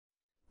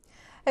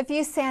A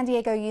few San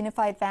Diego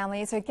Unified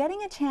families are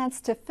getting a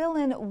chance to fill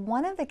in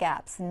one of the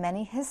gaps in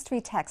many history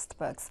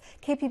textbooks.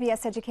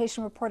 KPBS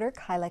education reporter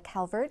Kyla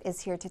Calvert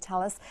is here to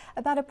tell us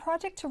about a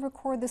project to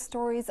record the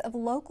stories of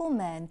local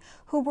men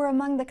who were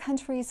among the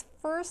country's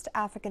first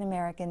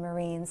African-American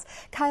Marines.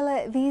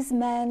 Kyla, these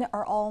men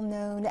are all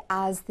known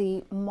as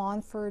the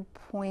Montford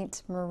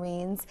Point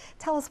Marines.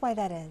 Tell us why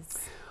that is.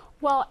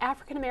 Well,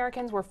 African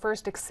Americans were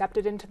first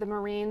accepted into the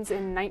Marines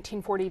in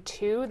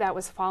 1942. That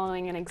was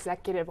following an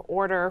executive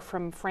order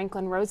from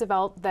Franklin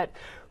Roosevelt that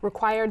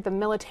required the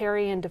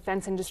military and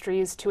defense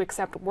industries to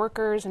accept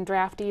workers and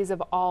draftees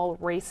of all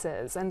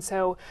races. And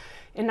so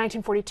in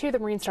 1942, the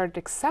Marines started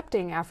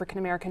accepting African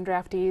American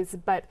draftees,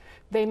 but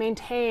they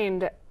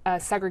maintained a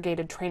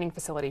segregated training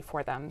facility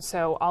for them.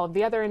 So all of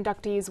the other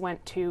inductees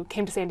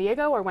came to San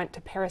Diego or went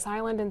to Parris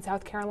Island in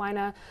South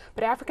Carolina,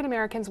 but African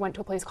Americans went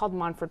to a place called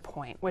Montford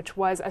Point, which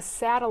was a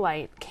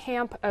satellite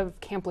camp of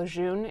Camp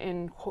Lejeune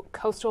in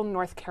coastal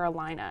North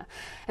Carolina.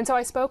 And so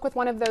I spoke with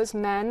one of those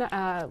men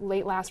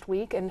late last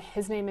week, and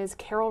his name is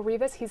Carol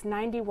Rivas. He's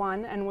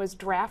 91 and was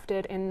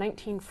drafted in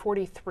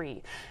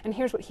 1943. And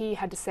here's what he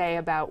had to say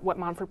about what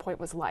Montford Point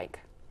was like.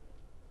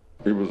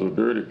 It was a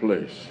dirty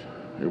place.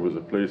 It was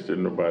a place that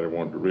nobody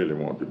really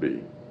wanted to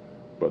be,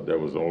 but that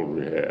was all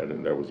we had,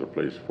 and that was a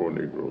place for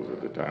Negroes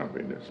at the time,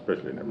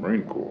 especially in the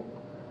Marine Corps.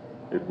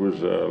 It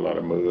was a lot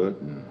of mud,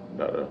 and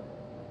a lot of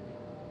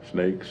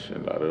snakes,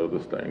 and a lot of other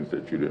things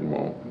that you didn't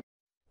want.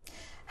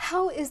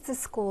 How is the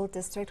school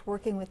district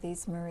working with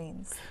these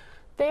Marines?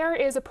 There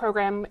is a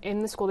program in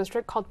the school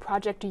district called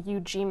Project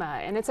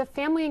Ujima, and it's a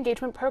family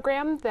engagement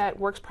program that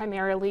works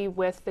primarily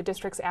with the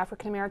district's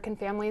African-American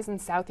families in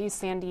Southeast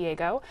San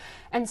Diego.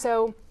 And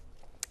so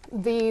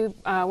the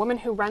woman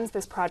who runs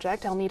this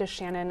project, Elnita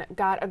Shannon,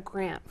 got a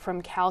grant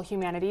from Cal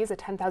Humanities, a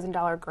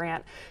 $10,000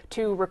 grant,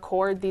 to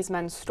record these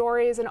men's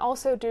stories and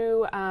also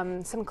do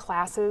some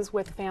classes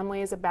with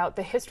families about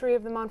the history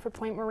of the Montford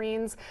Point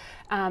Marines.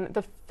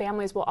 The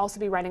families will also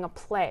be writing a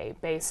play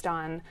based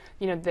on,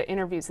 the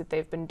interviews that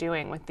they've been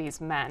doing with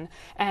these men.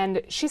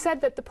 And she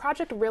said that the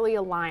project really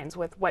aligns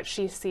with what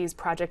she sees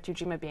Project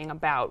Ujima being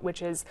about,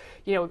 which is,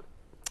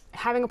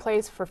 having a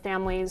place for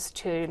families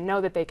to know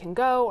that they can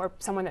go, or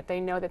someone that they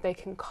know that they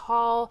can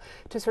call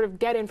to sort of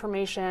get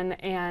information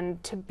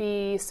and to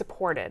be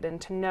supported and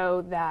to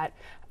know that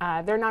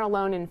they're not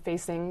alone in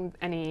facing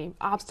any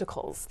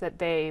obstacles that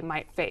they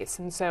might face.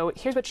 And so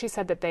here's what she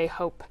said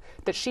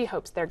that she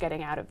hopes they're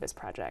getting out of this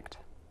project.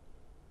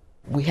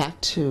 We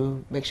have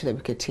to make sure that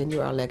we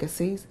continue our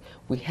legacies.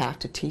 We have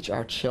to teach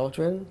our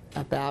children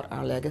about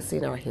our legacy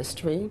and our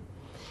history.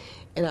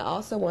 And I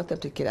also want them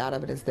to get out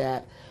of it is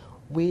that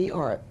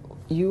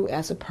you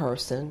as a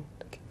person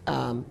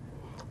can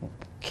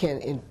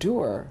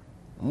endure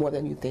more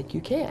than you think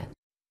you can.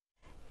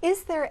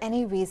 Is there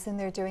any reason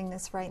they're doing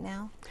this right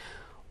now?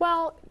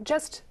 Well,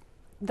 just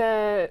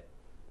the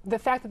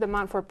fact that the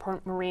Montford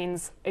Point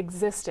Marines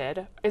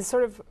existed is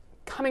sort of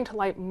coming to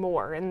light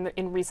more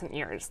in recent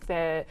years.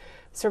 The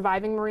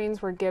surviving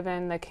Marines were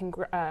given the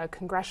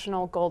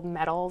Congressional Gold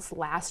Medals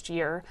last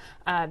year.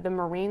 The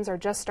Marines are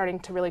just starting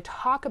to really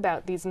talk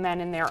about these men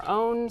in their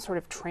own sort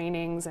of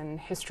trainings and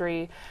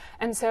history.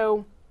 And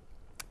so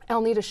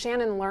Elnita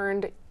Shannon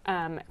learned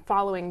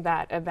following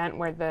that event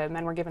where the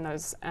men were given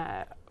those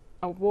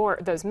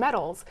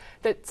medals,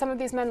 that some of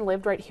these men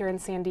lived right here in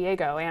San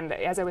Diego. And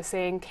as I was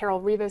saying,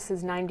 Carol Rivas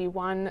is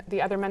 91.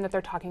 The other men that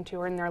they're talking to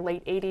are in their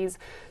late 80s.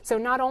 So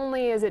not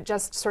only is it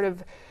just sort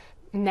of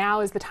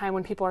now is the time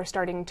when people are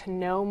starting to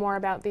know more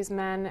about these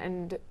men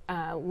and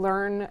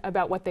learn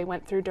about what they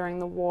went through during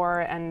the war.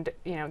 And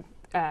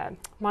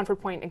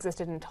Montford Point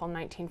existed until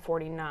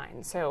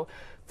 1949. So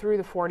through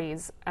the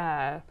 40s,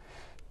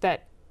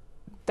 that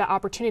the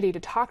opportunity to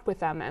talk with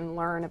them and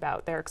learn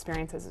about their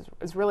experiences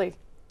is really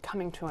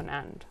coming to an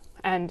end.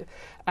 And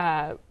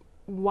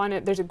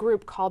there's a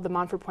group called the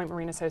Montford Point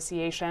Marine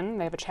Association.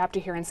 They have a chapter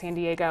here in San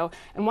Diego.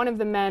 And one of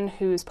the men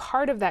who's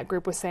part of that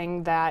group was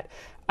saying that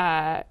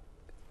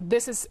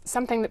this is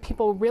something that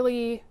people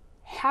really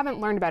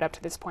haven't learned about up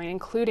to this point,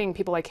 including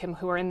people like him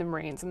who are in the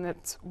Marines, and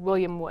that's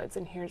William Woods.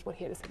 And here's what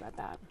he had to say about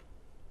that.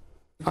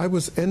 I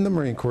was in the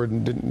Marine Corps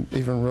and didn't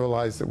even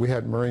realize that we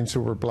had Marines who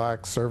were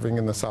black serving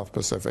in the South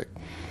Pacific.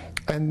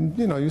 And,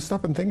 you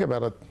stop and think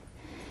about it.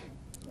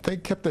 They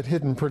kept it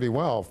hidden pretty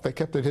well. They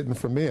kept it hidden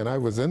from me, and I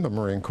was in the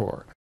Marine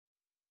Corps.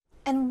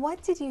 And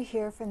what did you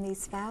hear from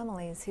these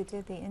families who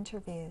did the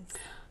interviews?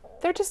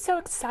 They're just so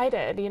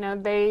excited.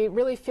 They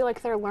really feel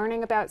like they're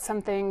learning about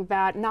something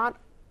that not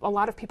a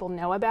lot of people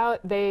know about.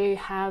 They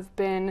have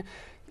been,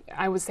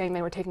 I was saying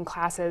they were taking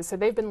classes, so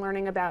they've been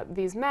learning about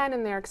these men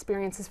and their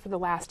experiences for the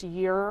last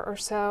year or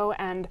so.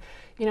 And,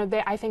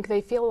 I think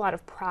they feel a lot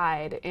of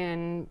pride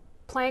in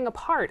playing a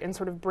part in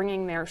sort of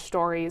bringing their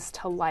stories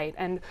to light.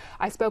 And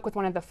I spoke with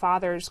one of the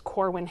fathers,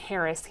 Corwin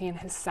Harris. He and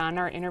his son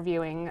are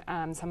interviewing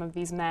some of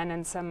these men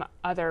and some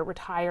other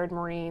retired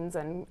Marines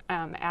and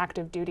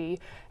active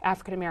duty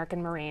African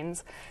American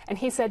Marines. And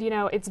he said, you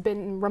know, it's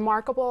been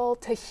remarkable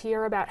to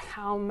hear about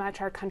how much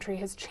our country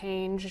has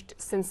changed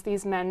since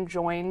these men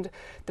joined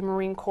the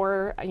Marine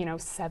Corps, you know,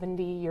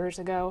 70 years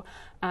ago.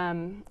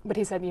 But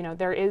he said, you know,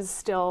 there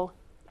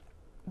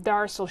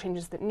are still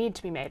changes that need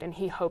to be made, and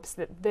he hopes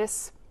that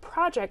this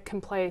project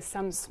can play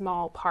some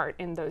small part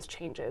in those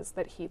changes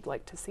that he'd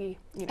like to see.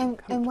 You know,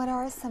 and what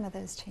are some of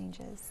those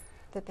changes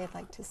that they'd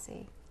like to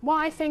see? Well,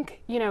 I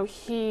think, you know,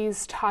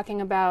 he's talking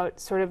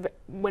about sort of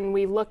when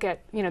we look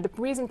at, you know, the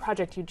reason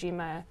Project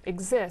Ujima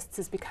exists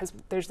is because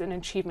there's an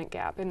achievement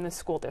gap in the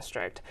school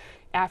district.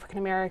 African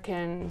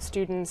American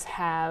students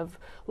have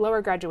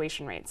lower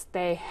graduation rates.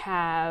 They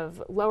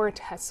have lower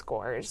test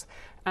scores.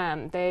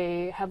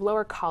 They have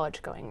lower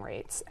college going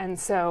rates. And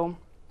so,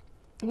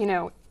 you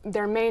know,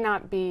 there may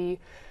not be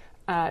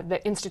the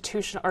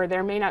institutionalized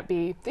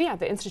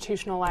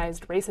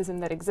racism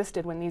that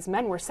existed when these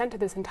men were sent to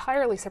this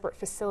entirely separate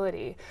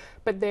facility,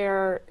 but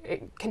there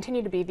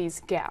continue to be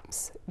these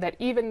gaps that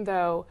even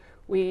though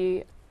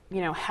we,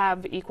 you know,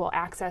 have equal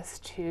access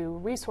to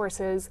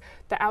resources,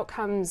 the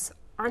outcomes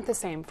aren't the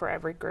same for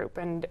every group,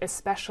 and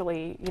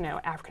especially, you know,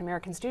 African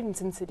American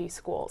students in city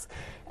schools.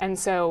 And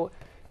so,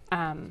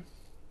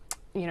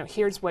 you know,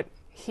 here's what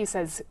he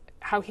says,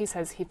 how he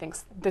says he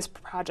thinks this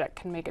project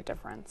can make a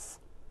difference.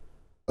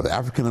 The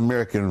African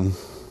American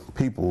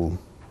people,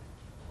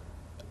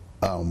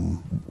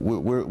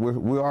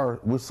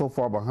 we're so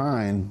far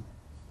behind,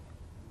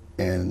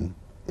 and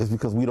it's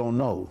because we don't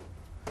know.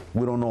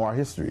 We don't know our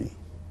history.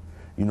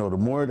 You know, the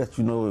more that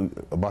you know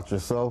about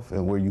yourself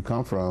and where you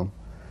come from,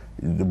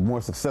 the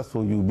more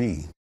successful you'll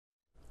be.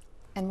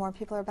 And more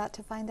people are about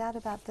to find out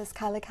about this.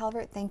 Kyla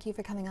Calvert, thank you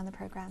for coming on the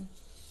program.